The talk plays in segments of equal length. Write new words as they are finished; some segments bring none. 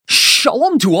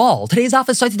Shalom to all. Today's daf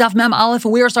is Sotah daf Mem Aleph,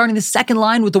 and we are starting the second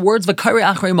line with the words V'karei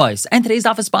achrei mos. And today's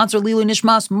daf is sponsored Lilu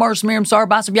Nishmas, Mars Miriam Sar,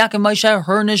 Basar Yaakov Moshe,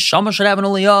 her Neshama Shadav and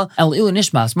Aliyah, and Lilu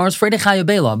Nishmas, Mars Frede Chaya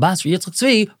Bela, Basar Yitzchak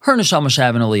Tzvi, her Neshama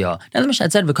Shadav and Aliyah. Now the Mishnah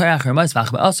had said V'karei achrei mos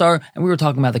v'ach be'asar, and we were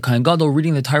talking about the Kohen Gadol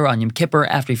reading the Torah on Yom Kippur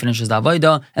after he finishes the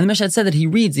Avodah, and the Mishnah had said that he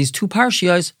reads these two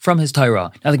parshiyos from his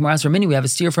Torah. Now the Gemara asks for mini, we have a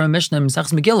steer from a Mishnah in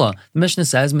Mesechus Megillah. The Mishnah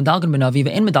says Medalgan b'Navi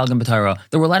ve'en Medalgan b'Torah,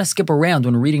 that we're allowed to skip around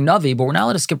when we're reading Navi, but we're not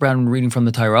allowed to skip around when we're reading from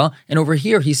the Torah. And over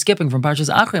here, he's skipping from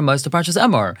Parshas Achrei Mos to Parshas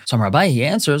Emor. So Rabbi, he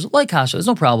answers, like Kasha, there's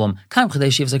no problem. Kan v'chadei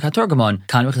sheyifzek hatorgamon,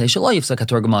 kan v'chadei shelo yifzek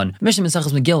hatorgamon. Mishnah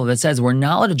Mesechus Megillah that says we're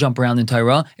not allowed to jump around in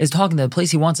Torah is talking that the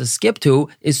place he wants to skip to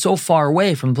is so far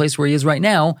away from the place where he is right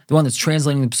now. The one that's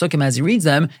translating the Pesukim as he reads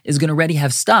them is going to already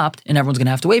have stopped, and everyone's going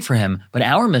to have to wait for him. But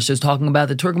our Mishnah is talking about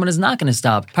the Turgaman is not going to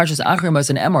stop. Parshas Achrei Mos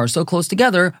and Emor are so close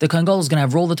together, the Kohen Gadol is going to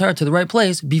have rolled the Torah to the right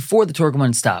place before the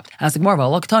Turgaman stopped. As the Gemara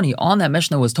Alaktani on that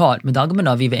Mishnah was taught Medalgan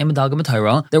b'Navi ve'en Medalgan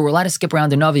b'Torah, that we're allowed to skip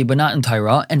around in Navi but not in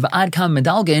Torah, and v'ad kam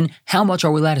Medalgan, how much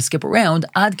are we allowed to skip around?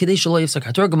 Ad kadei shelo yifzek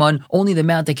hatorgamon, only the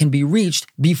amount that can be reached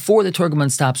before the Turgaman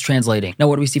stops translating. Now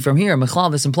what do we see from here? Mechlal,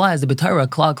 this implies that b'Torah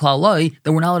klal klal loy,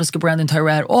 that we're not allowed to skip around in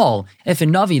Torah at all. If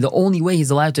in Navi the only way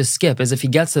he's allowed to skip is if he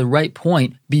gets to the right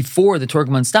point before the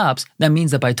Turgaman stops, that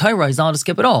means that by Torah he's not allowed to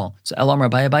skip at all. So Elam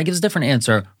Rabbi Abai gives a different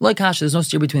answer. Like Kasha, there's no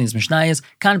steer between these Mishnayos.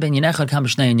 Kan ben Yenechad, kan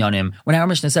b'shnei inyanim. When our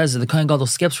Mishnah says that the Kohen Gadol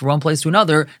skips from one place to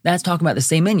another, that's talking about the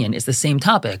same inyan. It's the same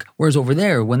topic. Whereas over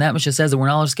there, when that Mishnah says that we're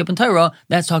not allowed to skip in Torah,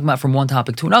 that's talking about from one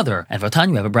topic to another. And Vatan,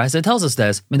 you have a brayso that tells us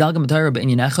this. Medalgam b'Torah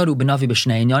be'inyan echad u'b'Navi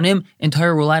b'shnei inyanim. In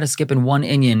Torah, we're allowed to skip in one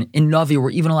inyan. In Navi, we're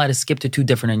even allowed to skip to two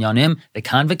different inyanim.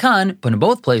 V'kan, but in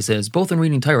both places, both in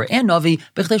reading Torah and Navi,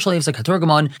 b'chdei shelo yifzek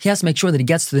hatorgamon, he has to make sure that he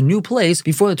gets to the new place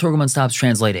before the Turgaman stops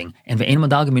translating. And ve'ein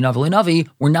medalgam b'Navi le'Navi,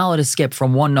 we're not allowed to skip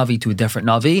from one Navi to a different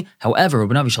Navi. However,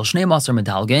 b'Navi shel shnei masar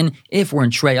medalgin, if we're in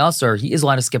Shrei Asar, he is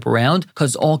allowed to skip around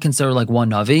because it's all considered like one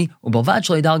Navi.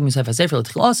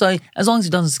 As long as he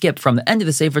doesn't skip from the end of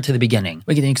the Sefer to the beginning.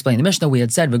 We can explain the Mishnah. We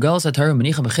had said that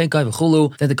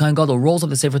the Kohen Gadol rolls up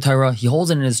the Sefer Torah, he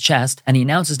holds it in his chest, and he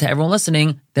announces to everyone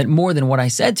listening that more than what I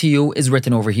said to you is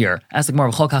written over here. Ask the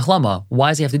Gemara, why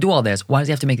does he have to do all this? Why does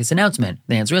he have to make this announcement?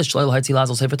 The answer is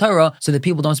Sefer Torah, so that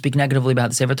people don't speak negatively about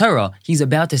the Sefer Torah. He's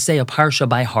about to say a parsha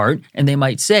by heart, and they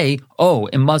might say, oh,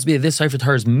 it must be that this Sefer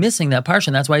Torah is missing that parsha,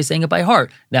 and that's why he's saying it by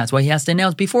heart. That's why he has to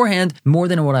announce beforehand, more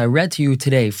than what I read to you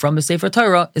today from the Sefer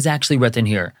Torah is actually written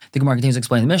here. The Gemara continues to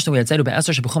explain the Mishnah. We had said that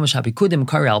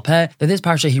this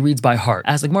parsha he reads by heart.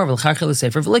 Ask the Gemara,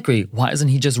 why doesn't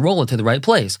he just roll it to the right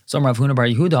place? So Rav Huna bar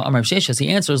Yehuda, Rav Sheshas, he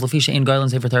answers,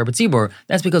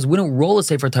 that's because we don't roll a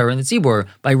Sefer Torah in the tzibur.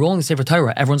 By rolling the Sefer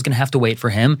Torah, everyone's going to have to wait for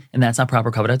him, and that's not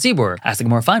proper kavod tzibur. Ask the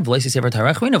Gemara, fine,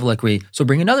 so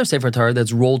bring another Sefer Torah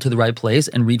that's rolled to the right place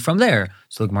and read from there.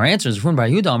 So the Gemara answers, Rav Huna bar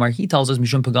Yehuda, he tells us,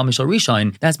 Mishum pagam mishal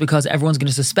rishon, that's because everyone's going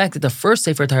to suspect that the first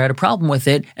Sefer Torah had a problem with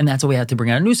it, and that's why we had to bring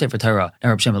out a new Sefer Torah. Now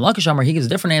Reb Shimon Lakish Amar, he gives a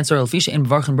different answer.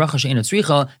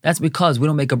 That's because we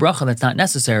don't make a bracha that's not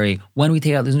necessary. When we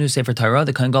take out this new Sefer Torah,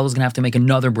 the Kohen Gadol is going to have to make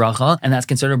another bracha, and that's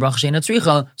considered a bracha she'ein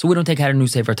tzricha, so we don't take out a new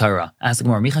Sefer Torah. Ask the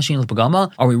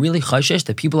Gemara, are we really choshesh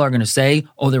that people are going to say,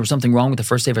 oh, there was something wrong with the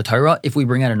first Sefer Torah if we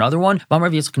bring out another one?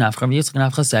 Rav Yitzchak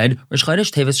Nafcha said, Rosh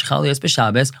Chodesh Teves shechal lias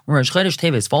b'Shabbos. When Rosh Chodesh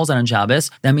Teves falls out on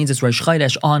Shabbos, that means it's Rosh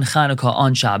Chodesh on Chanukah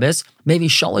on Shabbos. Maybe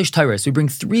Shalish Torahs, we bring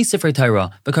three Sefer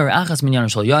Torah.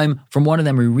 From one of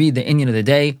them we read the inyan of the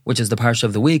day, which is the parsha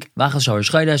of the week.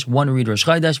 One we read Rosh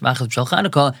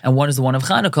Chodesh, and one is the one of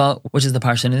Chanukah, which is the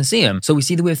parsha in the Siyam. So we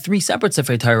see that we have three separate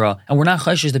Sefer Torah, and we're not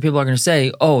choshesh that people are going to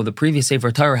say, oh, the previous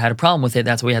Sefer Torah had a problem with it,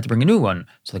 that's why we had to bring a new one.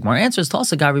 So the Gemara answers, if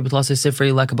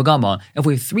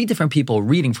we have three different people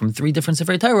reading from three different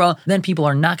Sefer Torah, then people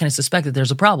are not going to suspect that there's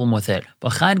a problem with it.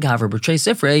 But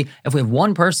if we have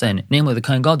one person, namely the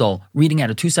Kohen Gadol, reading out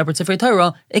of two separate Sefer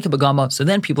Torah, so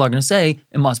then people are going to say,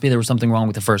 it must be there was something wrong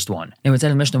with the first one. Now it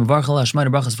said in Mishnah,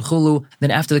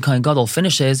 then after the Kohen Gadol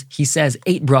finishes, he says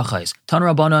 8 brachas. Tan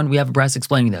Rabbanan, we have a brass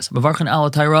explaining this. The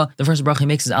first bracha he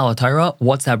makes is ala Torah.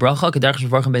 What's that bracha?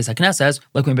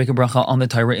 Like when we make a bracha on the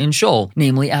Torah in Shul.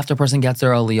 Namely, after a person gets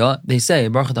their aliyah, they say,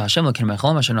 and that's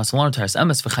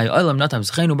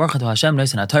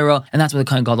what the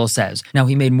Kohen Gadol says. Now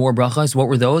he made more brachas. What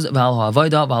were those?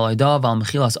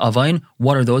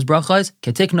 What are those brachas?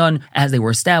 Ketiknon, as they were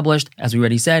established. As we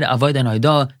already said, Avodah and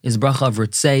Haidah is bracha of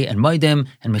Ritzei and Maidim,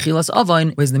 and Mechilas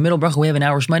Avain was in the middle bracha we have an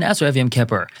hour Shemayin Esrei of Yom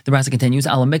Kippur. The bracha continues,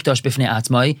 Ala Mikdash Bifnei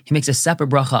Atzmai. He makes a separate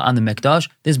bracha on the Mikdash.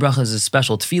 This bracha is a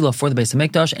special tefillah for the base of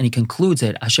Mikdash, and he concludes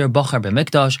it, Asher Bachar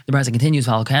B'Mikdash. The bracha continues,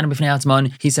 Vala Kohanim Bifnei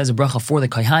Atzman. He says a bracha for the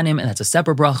Kohanim, and that's a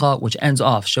separate bracha, which ends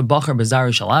off Shebachar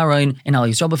B'Zari Shal Arayin, and Al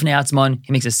Yisrael Bifnei Atzman.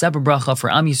 He makes a separate bracha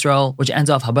for Am Yisrael, Yisrael, which ends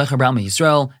off Habaycher B'Alma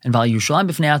Yisrael, and Val Yerushalayim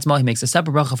B'Fnei Atzma, he makes a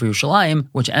separate bracha for Yerushalayim,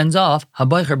 which ends off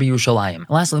Habaycher B'Yerushalayim. And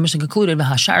lastly, the Mishnah concluded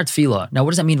V'Hashar Tefillah. Now,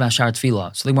 what does that mean V'Hashar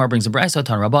Tefillah? So the Gemara brings a brayso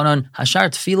Tan Rabbanon, Hashar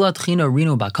Tefillah Tchina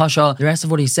Rinu Bakasha. The rest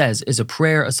of what he says is a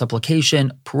prayer, a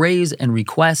supplication, praise and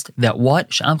request that what?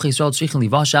 Sha'amcha Yisrael Tzrichin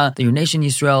Livasha, that your nation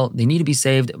Yisrael, they need to be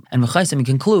saved. And V'Chaisim, he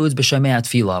concludes B'Shemei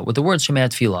Tefillah, with the word Shemei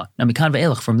Tefillah. Now, Mikan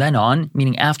Ve'elach, from then on,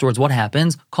 meaning afterwards, what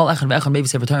happens? Kol Echad Ve'echad Mevi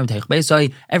Sefer Torah V'Teich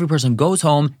Beisai, every person goes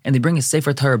home and they bring a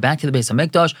Sefer Torah back to the Beis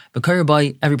HaMikdash. V'Kar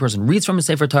Bai, every person reads from a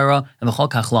Sefer Torah. And V'chol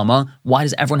Kach Lama, why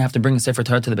does everyone have to bring a Sefer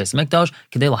Torah to the Beis HaMikdash?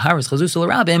 Kedei Laharis Chazus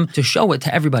L'Rabim, to show it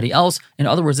to everybody else. In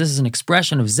other words, this is an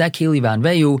expression of Zekili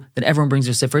Vanveyu, that everyone brings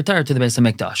their Sefer Torah to the Beis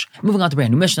HaMikdash. Moving on to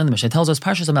brand new Mishnah, the Mishnah tells us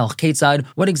Parshas HaMelech Ketzad,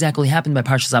 what exactly happened by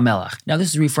Parshas HaMelech. Now this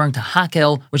is referring to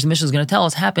Hakel, which the Mishnah is going to tell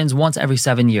us happens once every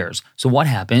 7 years. So what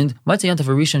happened? Matzei Yontif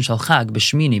Rishon Shel Chag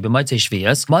B'Shmini B'Matzei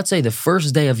Shvias. Matzei, the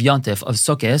first day of Yontif of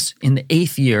Sukkot in the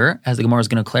 8th year, as the Gemara is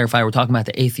going to clarify, we're talking about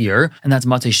the 8th year, and that's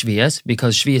Matzei Shvias,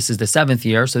 because Shvias is the 7th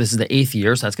year, so this is the 8th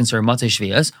year, so that's considered Matzei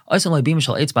Shvias.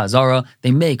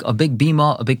 They make a big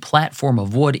bima, a big platform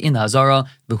of wood in the Hazara,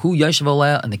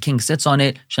 and the king sits on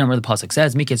it. Where the pasuk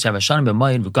says,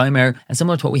 and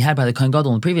similar to what we had by the Kohen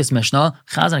Gadol in the previous Mishnah,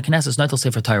 Chazan HaKnesses Noitel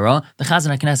Sefer Torah. The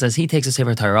Chazan HaKnesses, he takes a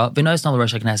Sefer Torah. V'nois Nal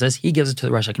Rosh HaKnesses, he gives it to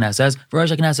the Rosh HaKnesses.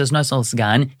 Rosh HaKnesses Nois Nal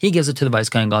Sgan, he gives it to the Vice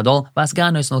Kohen Gadol.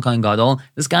 Vasgan Nois Nal Kohen Gadol,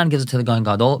 the Sgan gives it to the Kohen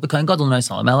Gadol. The Kohen Gadol Nois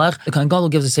Nal Melech, the Kohen Gadol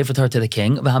gives the Sefer Torah to the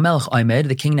king. V'Hamelech Oimed,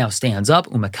 the king now stands up.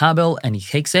 Umakabel, and he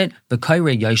takes it.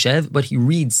 V'Kairei Yoshev, but he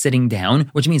reads sitting down,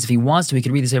 which means if he wants to, he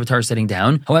could read the Sefer Torah sitting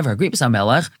down. However, Agrippas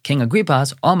HaMelech, King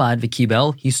Agrippas, Amad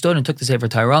V'Kibel, he stood and took the Sefer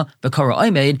Torah. V'Kara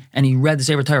Oimed, and he read the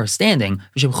Sefer Torah standing.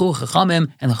 V'Shebchu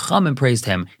Chachamim, and the Chachamim praised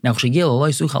him. Now, when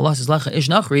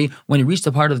he reached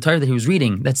the part of the Torah that he was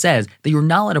reading that says that you're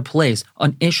not allowed to place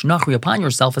an Ish Nachri upon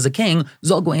yourself as a king,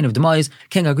 Zolgoin of Demais,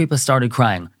 King Agrippa started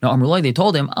crying. Now, Amrullah, they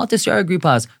told him, Al Tisyar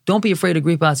Agrippas, don't be afraid,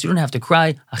 Agrippas, you don't have to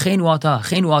cry. Achenu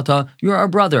ata, you're our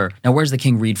brother. Now, where's the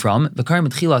king read from? V'Karim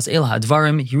Tchilas El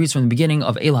HaDvarim, he reads from the beginning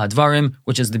of El HaDvarim,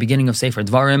 which is the beginning of Sefer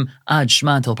Dvarim, Ad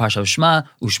Shma until Parsha Shma,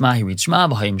 Ushma he reads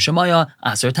Shma, V'Hayim Shemaya,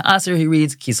 Aser to Aser he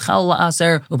reads, Kischal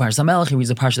Aser, U'Parsha Melech he reads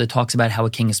the Parsha that talks about how a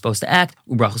king is supposed to act,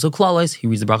 U'Brachos U'Klalos, he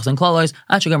reads the Brachos and Klalos,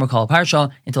 Ad Shagam Kol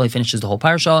Parsha, until he finishes the whole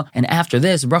Parsha, and after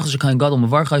this, Brachos Shekayin Gadol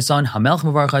Mavarchai Son, Hamelch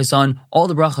Mavarchai Son, all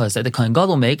the brachas that the Kohen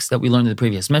Gadol makes, that we learned in the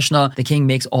previous Mishnah, the king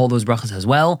makes all those brachas as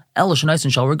well. El Shanais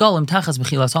and Shal Regalim Tachas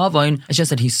Mechilas Ha'avain. It's just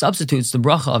that he substitutes the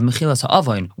bracha of Mechilas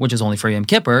Ha'avain, which is only for Yom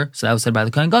Kippur, so that was said by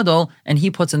the Kohen Gadol, and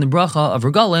he puts in the bracha of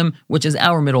Regalim, which is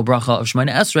our middle bracha of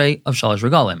Shemona Esrei of Shalosh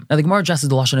Regalim. Now the Gemara addresses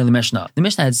the lashon of the Mishnah. The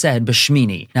Mishnah had said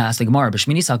B'Shmini. Now ask the Gemara,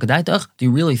 B'Shmini Sal Kadaitach, do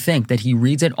you really think that he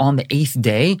reads it on the 8th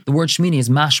day? The word Shmini is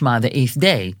mashma, the 8th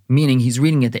day, meaning he's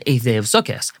reading it the 8th day of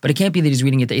Sukkot. But it can't be that he's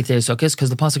reading it the 8th day of Sukkot, because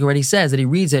the pasuk already says that he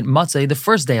reads it Matzei, the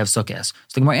first day of Sukkot. So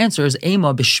the Gemara answers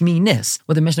Ema B'Shminis.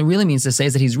 What the Mishnah really means to say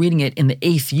is that he's reading it in the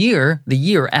 8th year, the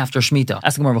year after Shemitah.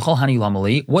 Ask the Gemara, V'chol Hani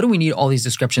Lamali, what do we need all these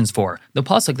descriptions for? The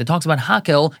pasuk that talks about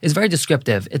Hakel is very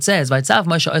descriptive. It says, Vaytzav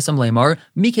Moshe Osam Lemar,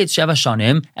 Miketz Sheva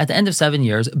Shanim, at the end of 7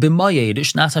 years, B'mayed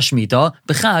Shnas HaShemitah,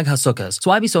 B'chag HaSukkos. So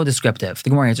why be so descriptive? The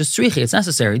Gemara answers, Tzrichi, it's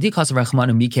necessary. Dikas of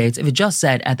Rachmanu Miketz, if it just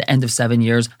said at the end of 7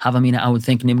 years, Havamina, I would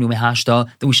think Nimnu Mehashta,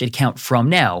 that we should count from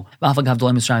now. Even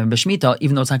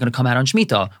though it's not going to come out on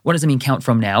Shemitah. What does it mean count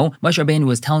from now? Moshe Rabbeinu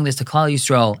was telling this to Klal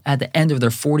Yisrael at the end of their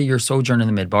 40-year sojourn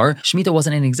in the Midbar. Shemitah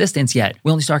wasn't in existence yet.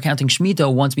 We only start counting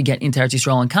Shemitah once we get into Eretz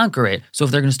Yisrael and conquer it. So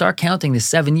if they're going to start counting the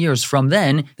 7 years from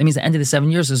then, that means the end of the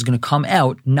 7 years is going to come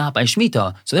out not by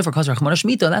Shemitah. So therefore, because Rachmana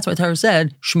Shemitah, that's why the Torah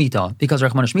said Shemitah. Because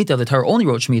Rachmana Shemitah, the Torah only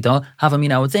wrote Shemitah.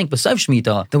 Havamina, I would think, besides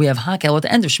Shemitah, that we have Hakel at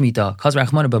the end of Shemitah. Because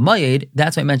Rachmana B'mayed,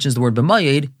 that's why it mentions the word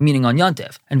B'mayed, meaning on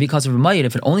Yantif. And because of B'mayed,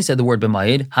 if it only said the word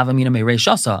B'mayed, Havamina Meirei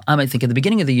Shasa, I might think at the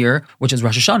beginning of the year, which is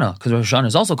Rosh Hashanah, because Rosh Hashanah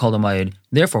is also called a Mayed.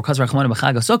 Therefore, because Rachmana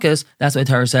B'chag HaSukkos, that's why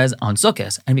the Torah says on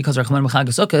Sukkos. And because Rachmana B'chag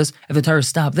HaSukkos, if the Torah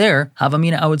stopped there,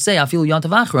 Havamina, I would say, Afilu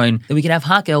Yantav Achroin, that we could have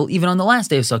Hakel even on the last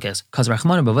day of Sukkos. Because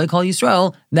Rachmana B'vay Kol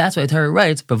Yisrael, that's why the Torah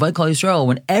writes, B'vay Kol Yisrael,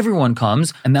 when everyone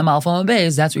comes, and Mem Alpha and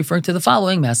Beis, that's referring to the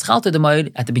following, Maschalta the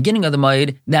Mayed, at the beginning of the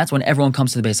Mayed, that's when everyone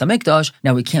comes to the Beis HaMikdash.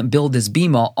 Now we can't build this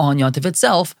bima on Yantif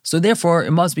itself, so therefore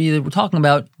it must be that we're talking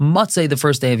about Matzei, the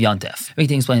first day of Yantif. We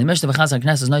can explain the Mishnah, V'chazan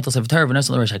HaKnesses, Noitel Sefer Torah,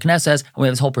 V'nosel Rosh HaKnesses, and we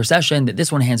have this whole procession that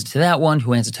this one hands it to that one,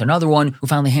 who hands it to another one, who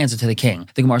finally hands it to the king.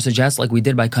 The Gemara suggests, like we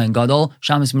did by Kohen Gadol,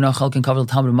 Shamis Minach Chalkin Kavod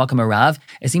Talmud Makam Rav,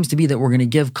 it seems to be that we're going to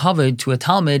give kavod to a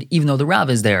Talmud even though the Rav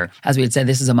is there. As we had said,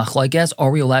 this is a machlokes.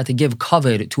 Are we allowed to give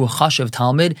kavod to a chashav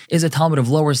Talmud? Is a Talmud of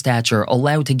lower stature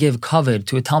allowed to give kavod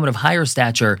to a Talmud of higher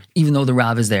stature even though the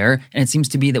Rav is there? And it seems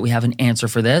to be that we have an answer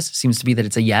for this. It seems to be that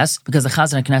it's a yes, because the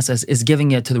Chazan HaKnesses is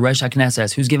giving it to the Rosh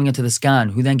HaKnesses, who's giving it to the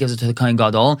Skan, who then gives it to the Kohen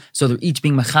Gadol, so they're each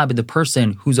being machabed the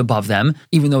person who's above them,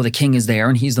 even though the king is there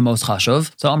and he's the most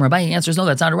chashuv. So Amar Abaye answers, no,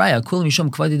 that's not a raya. Kul mishum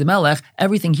kvadi de melech.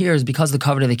 Everything here is because of the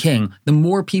covet of the king. The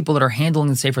more people that are handling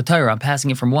the Sefer Torah,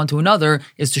 passing it from one to another,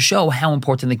 is to show how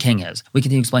important the king is. We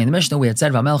continue explaining the Mishnah. We had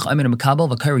said, V'amelech Aymin Mekabel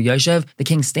V'Kaira Yoshev. The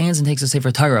king stands and takes the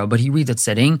Sefer Torah, but he reads it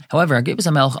sitting. However, Agrippas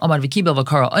HaMelech Amad V'Kibel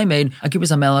V'Kara Aymed.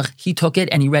 Agrippas HaMelech, he took it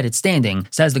and he read it standing.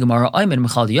 Says the Gemara, Aymin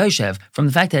Mechal Yoshev. From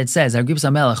the fact that it says that Agrippas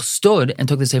HaMelech stood and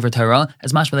took the Sefer Torah,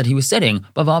 as mashma that he was sitting.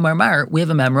 But V'Amar Mar, we have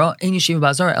a memra, Ein Yeshiva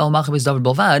B'Azara El Machabes David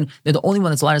Bolvad. They're the only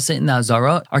one that's allowed to sit in the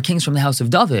Azara are kings from the house of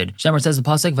David. Shemar says the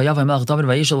pasuk, Vayav HaMelech David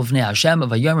Vayishal V'fnei Hashem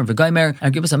Vayomer V'Gaimer.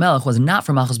 And Agrippas HaMelech was not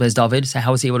from Machas Beis David, so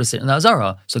how was he able to sit in the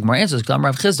Azara? So Gemara answers, K'lam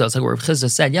Rav Chizda. It's like what Rav Chizda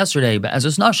said yesterday, but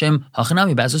Ezos Nashim,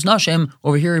 Hachanami B'Ezos Nashim,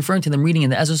 over here referring to them reading in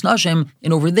the Ezos Nashim,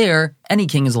 and over there, any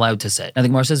king is allowed to sit. Now the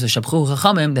Gemara says, V'Shabchu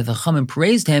Chachamim, that the Chachamim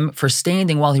praised him for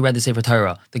standing while he read the Sefer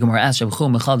Torah. The Gemara asks,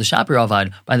 Shabchu Mechal D'Shapir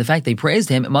Avad, by the fact they praised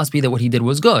him, it must be that what he did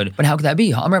was good. But how could that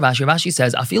be? Amar Rashi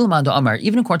says, Afil Mando Amar,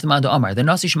 even according to Mando Amar, the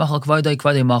Nasi Shemachal Kvadei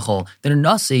Kvadei Machal, that a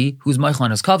Nasi who's Meichel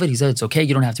on his covet, he said, it's okay,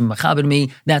 you don't have to be Machabed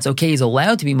me, that's okay, he's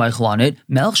allowed to be Meichel on it.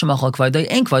 Melech Shemachal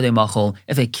Kvadei Ein Kvadei Machal.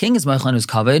 If a king is Meichel on his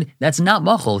covet, that's not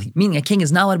Machal, meaning a king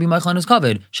is not allowed to be Meichel on his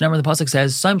covet. Shneimer the pasuk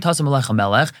says, Saim Tasim Alecha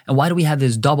Melech, and why do we have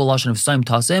this double lashon of Saim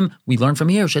Tasim? We learn from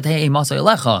here, Shetei Masai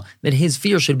Alecha, that his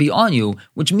fear should be on you,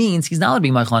 which means he's not allowed to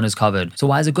be Meichel on his covet. So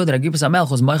why is it good that Agrippas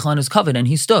HaMelech was Meichel on his covet and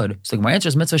he stood? So the Gemara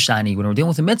answers mitzvah shani. When we're dealing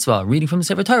with a mitzvah, reading from the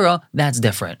Sefer Torah, that's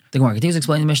different. The Gemara continues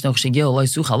explaining the Mishnah,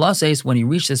 when he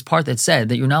reached this part that said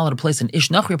that you're not allowed to place an ish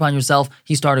nachri upon yourself,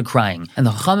 he started crying. And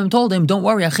the Chachamim told him, don't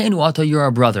worry, Achenu Ata, you're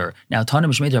our brother. Now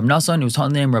Tanim Shmei Rab Nasan, he was taught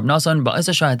the name Rab Nasan, but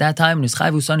at that time,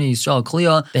 Nischayvu Sani Yisrael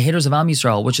Kliya, the haters of Am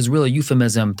Yisrael, which is really a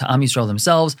euphemism to Am Yisrael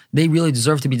themselves, they really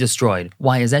deserve to be destroyed.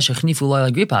 Why is that?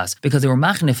 Because they were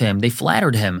machnif him, they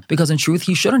flattered him, because in truth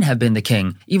he shouldn't have been the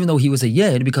king, even though he was a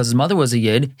yid, because his mother was a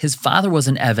yid, his father was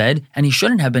an eved, and he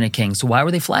shouldn't have been a king, so why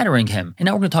were they flattering him? And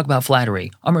now we're going to talk about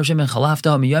flattery. From this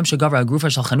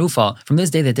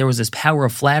day that there was this power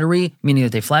of flattery, meaning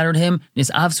that they flattered him,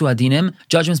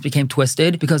 judgments became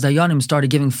twisted, because Dayanim started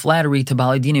giving flattery to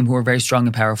Baalei Dinim who were very strong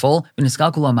and powerful,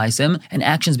 and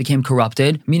actions became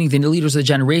corrupted, meaning the leaders of the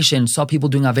generation saw people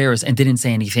doing averos and didn't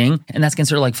say anything, and that's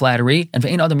considered like flattery. And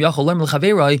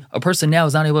a person now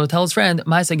is not able to tell his friend,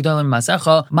 my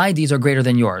deeds are greater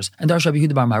than yours. And Darsha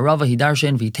Yehuda bar Ma'arava, he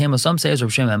darshan v'tema, some says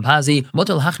Rav Shimon Pazi,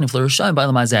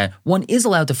 one is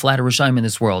allowed to flatter Rishayim in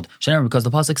this world. Because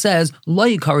the pasuk says, Lo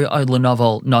yikari ad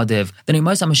l'naval nadiv, that in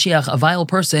Moshe Mashiach, a vile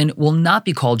person will not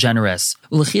be called generous.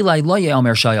 Ulechilai lo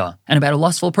ye'omer shaya, and about a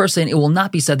lustful person, it will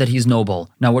not be said that he's noble.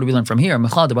 Now, what do we learn from here?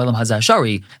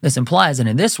 This implies that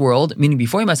in this world, meaning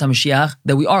before Moshe Mashiach,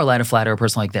 that we are allowed to flatter a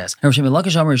person like this. Rav Shimon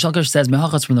Lakish says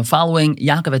Mehachas from the following: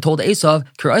 Yaakov had told Esav,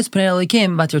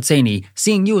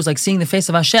 seeing you is like seeing the face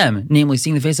of Hashem, namely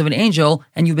seeing the face of an angel,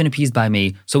 and you've been appeased by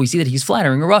me. So we see that he's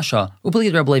flattering a Rasha. But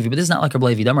this is not like Reb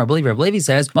Levi. Reb Levi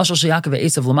says, this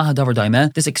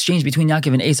exchange between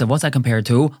Yaakov and Esav, what's that compared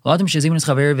to? A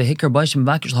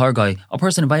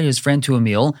person invited his friend to a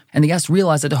meal, and the guest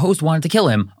realized that the host wanted to kill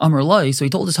him. So he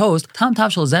told his host,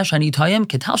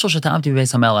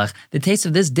 the taste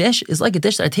of this dish is like a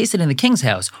dish that I tasted in the king's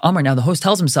house. Now the host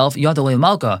tells himself,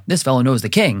 this fellow knows the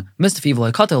king.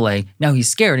 Now he's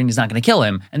scared and he's not going to kill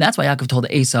him. And that's why Yaakov told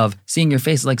Esav, seeing your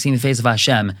face is like seeing the face of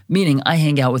Hashem, meaning I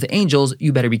hang out with the angels,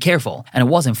 you better be careful. And it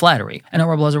wasn't flattery. And our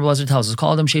Rabbi Elazar tells us,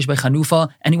 call them sheish by chanufa,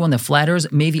 anyone that flatters,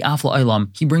 mevi afla olam,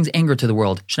 he brings anger to the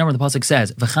world. Shneimar, the pasuk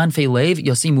says, v'chanfei leiv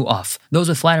yasimu af. Those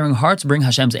with flattering hearts bring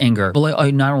Hashem's anger.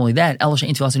 But not only that,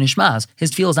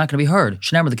 his tefillah is not going to be heard.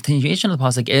 Shneimar, the continuation of the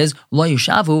pasuk is, lo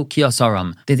yushavu ki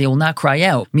asaram, that they will not cry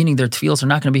out, meaning their tefillahs are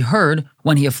not going to be heard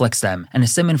when he afflicts them. And a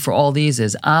simon for all these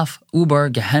is af,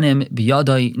 ubar, gehenim,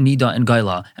 biyadai, nida, and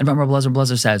gaila. And Rabbi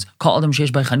Elazar says, call adam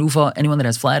sheish by chanufa, anyone that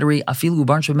has flattery, afilu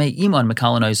barn shemei iman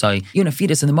mekalanai, even a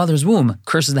fetus in the mother's womb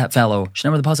curses that fellow.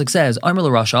 Shneimar, the pasuk says, Amr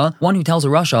l'Rasha, one who tells a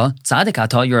Rasha, tzadik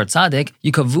ata, you're a tzadik,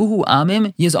 yikavuhu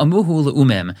amim, yizamuhu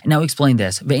leumim. Now explain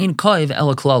this. Ve'in kaiv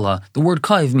ela klala. The word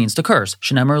kaiv means to curse.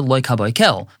 Shneimar loy kabai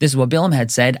kel. This is what Balaam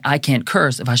had said, I can't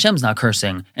curse if Hashem's not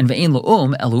cursing. And ve'in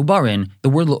leum elu barin. The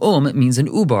word leum means an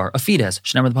ubar, a fetus.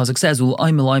 Shneimar, the pasuk says,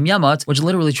 ul'ayim elayim yamat, which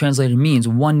literally translated means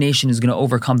one nation is going to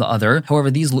overcome the other. However,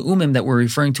 these leumim that we're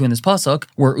referring to in this pasuk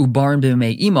were ubarim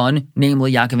b'mei iman,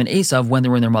 namely Yaakov and Esav when they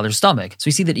were in their mother's stomach. So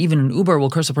we see that even an ubar will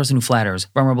curse a person who flatters.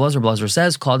 Rabbi Elazar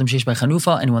says, call them sheish by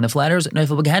chanufa, anyone that flatters,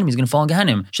 neifel b'gehenim, he's going to fall in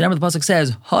gehenim. Shneimar, the pasuk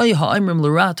says, hay ha'imrim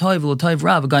l'ra toiv l'toiv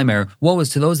ra v'gaimer. Woe is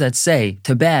to those that say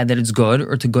to bad that it's good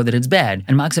or to good that it's bad.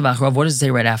 And Maksiv Achrav, what does it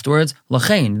say right afterwards?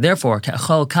 Lachein, therefore,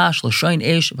 ka'achal kash l'shayin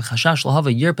eish v'chashash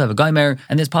Shlahava Yirpeh v'Gaimer,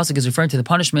 and this pasuk is referring to the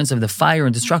punishments of the fire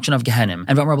and destruction of Gehenim.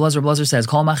 And Rabbi Blazer says,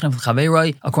 Kol machnif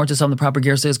l'chaveiroi, according to some of the proper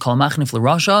gears, Kol machnif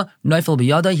l'rasha, Neifel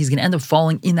b'yada, he's going to end up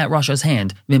falling in that Rasha's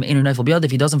hand. V'im einu Neifel b'yada,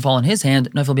 if he doesn't fall in his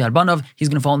hand, Neifel b'yad banav, he's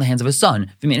going to fall in the hands of his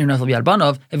son. V'im einu Neifel b'yad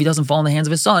banav, if he doesn't fall in the hands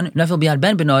of his son, Neifel b'yad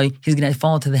ben benoi, he's going to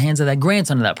fall into the hands of that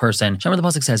grandson of that person. Shemar the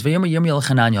pasuk says, Yirmiyah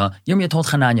l'Chananya, Yirmiyah told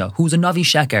Chananya, who's a Navi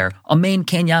Sheker, Amen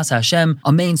ken yasa Hashem,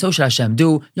 Amen so should Hashem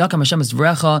do, Yakam Hashem is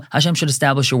v'recha, Hashem should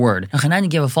establish your word. Now Chananya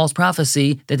gave a false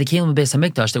prophecy that the Kelim of Beis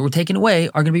HaMikdash that were taken away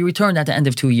are going to be returned at the end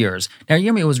of 2 years. Now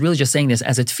Yirmiyah was really just saying this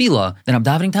as a tefillah, that I'm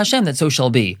davening to Hashem that so shall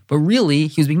be. But really,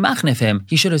 he was being machnif him.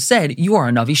 He should have said, you are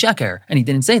a Navi Sheker. And he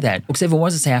didn't say that. Ukseva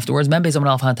was to say afterwards, Mem Beis Amud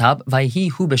Aleph on top,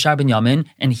 Vayhi hu b'Shar ben Yamin,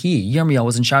 and he, Yirmiyah,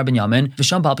 was in Shar ben Yamin,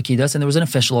 V'sham bal Pekidas, and there was an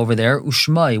official over there,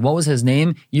 Ushmai, what was his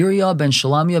name? Uriah ben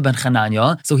Shalamia ben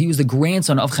Chananya. So he was the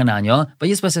grandson of Chananya. But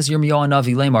Yisba says Yirmiyah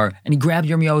Navi Lamar, and he grabbed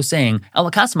Yirmiyah saying,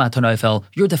 Alakasma Tonaifel,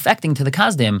 you're defecting to the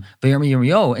Kazdim. But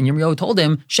Yirmiyah, and Yirmiyah told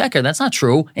him, Sheker, that's not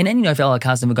true. In any Naifel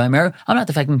Alakazdim v'Gaimer, I'm not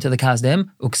defecting to the Kazdim.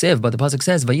 Uksiv, but the pasuk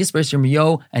says, Vayisbers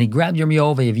Yirmiyah, and he grabbed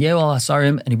Yirmiyah, Vayivyehu al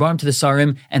Hasarim, and he brought him to the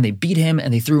Sarim, and they beat him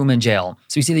and they threw him in jail.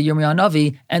 So you see that Yirmiyah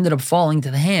Navi ended up falling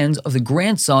to the hands of the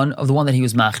grandson of the one that he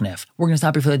was machnif. We're going to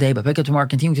stop here for the day, but pick up tomorrow,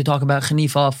 continue to talk about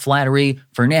chanifa, flattery.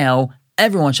 For now,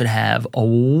 everyone should have a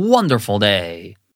wonderful day.